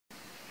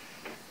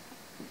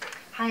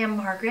Hi, I'm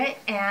Margaret,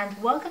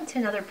 and welcome to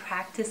another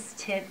Practice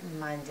Tip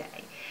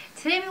Monday.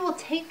 Today we will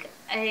take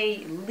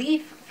a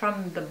leaf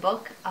from the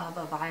book of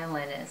a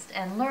violinist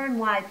and learn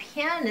why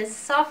pianists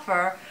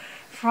suffer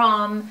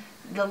from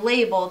the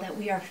label that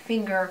we are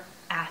finger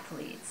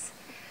athletes.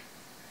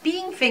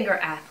 Being finger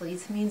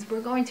athletes means we're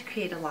going to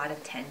create a lot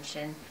of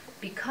tension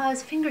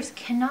because fingers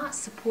cannot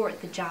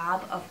support the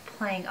job of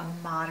playing a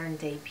modern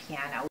day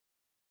piano.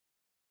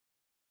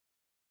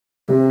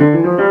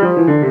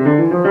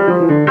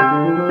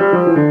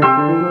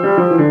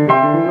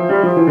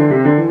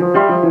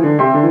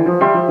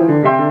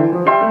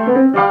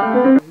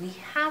 We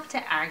have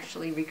to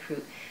actually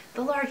recruit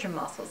the larger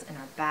muscles in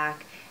our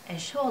back and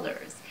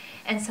shoulders.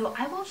 And so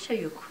I will show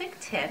you a quick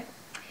tip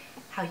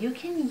how you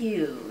can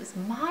use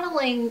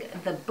modeling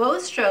the bow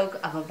stroke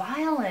of a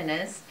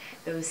violinist,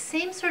 those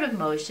same sort of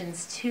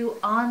motions to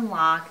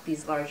unlock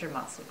these larger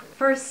muscle groups.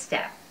 First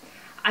step,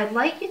 I'd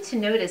like you to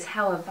notice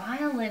how a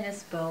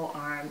violinist's bow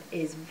arm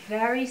is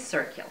very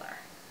circular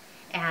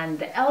and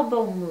the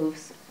elbow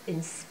moves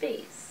in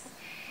space,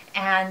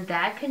 and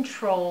that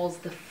controls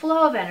the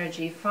flow of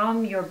energy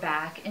from your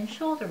back and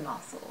shoulder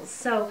muscles.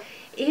 So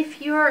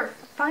if you're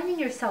finding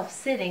yourself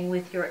sitting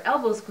with your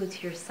elbows glued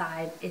to your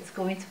side, it's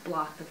going to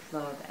block the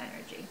flow of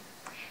energy.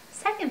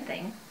 Second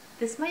thing,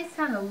 this might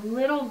sound a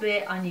little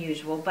bit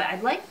unusual, but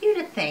I'd like you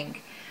to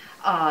think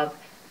of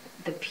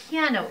the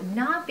piano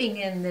not being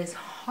in this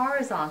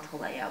horizontal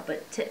layout,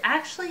 but to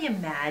actually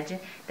imagine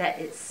that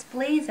it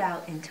splays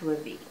out into a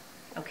V,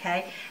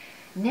 okay?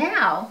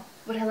 Now,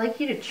 what I'd like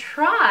you to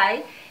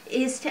try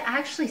is to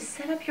actually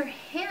set up your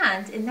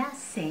hand in that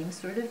same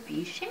sort of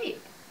V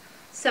shape.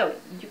 So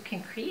you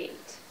can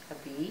create a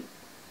V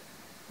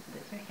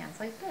with your hands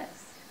like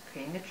this,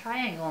 creating a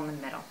triangle in the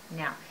middle.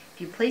 Now,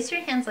 if you place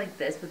your hands like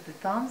this with the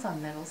thumbs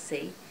on middle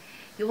C,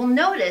 you will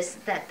notice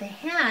that the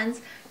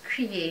hands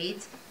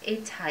create a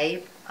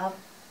type of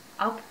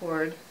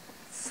upward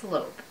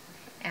slope.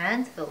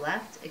 And to the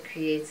left, it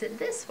creates it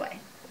this way.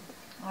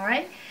 All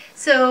right?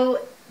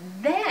 So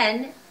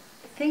then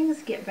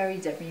things get very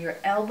different. Your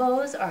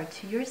elbows are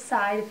to your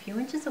side, a few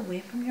inches away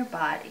from your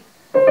body.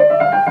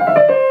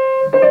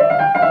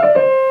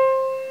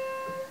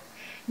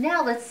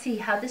 Now let's see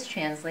how this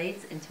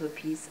translates into a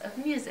piece of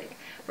music.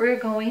 We're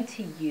going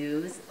to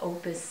use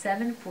Opus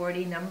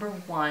 740, number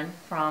 1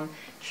 from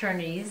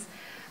Czerny's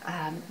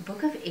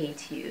Book of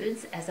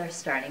Etudes as our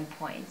starting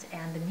point,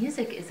 and the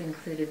music is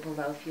included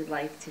below if you'd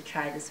like to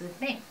try this with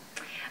me.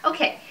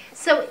 Okay,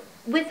 so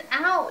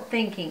without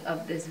thinking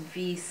of this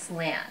V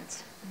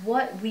slant,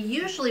 what we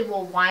usually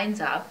will wind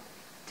up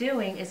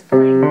doing is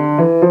playing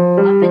up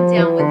and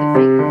down with the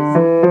fingers.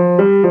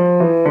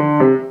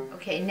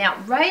 Okay, now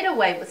right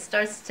away what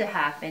starts to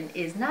happen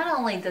is not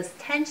only does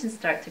tension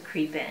start to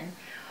creep in,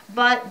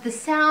 but the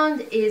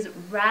sound is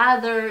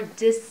rather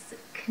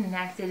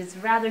disconnected, it's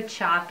rather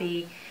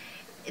choppy.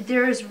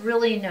 There's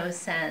really no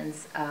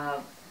sense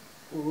of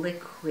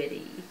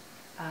liquidy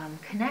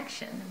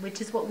connection, which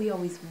is what we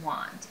always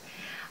want.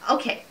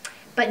 Okay,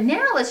 but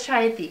now let's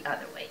try it the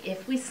other way.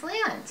 If we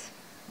slant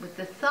with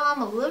the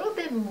thumb a little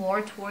bit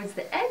more towards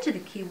the edge of the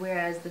key,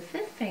 whereas the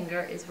fifth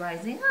finger is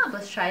rising up,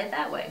 let's try it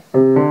that way.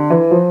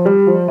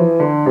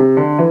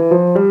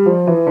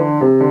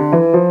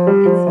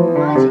 It's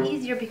much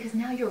easier because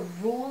now you're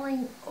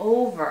rolling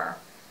over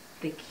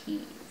the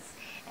keys.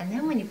 And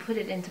then when you put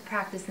it into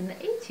practice in the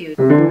etude,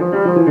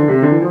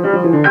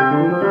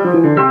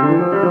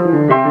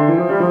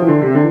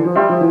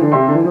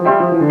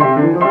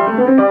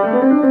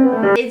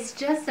 it's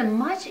just a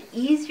much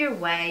easier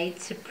way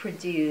to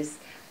produce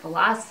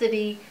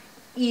velocity,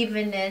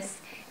 evenness,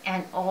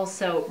 and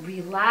also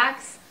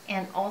relax,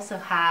 and also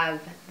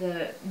have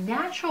the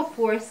natural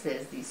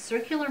forces, these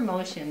circular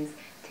motions,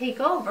 take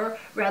over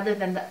rather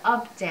than the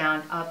up,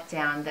 down,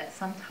 that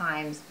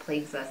sometimes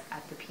plagues us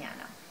at the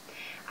piano.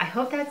 I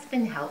hope that's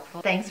been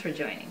helpful. Thanks for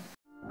joining.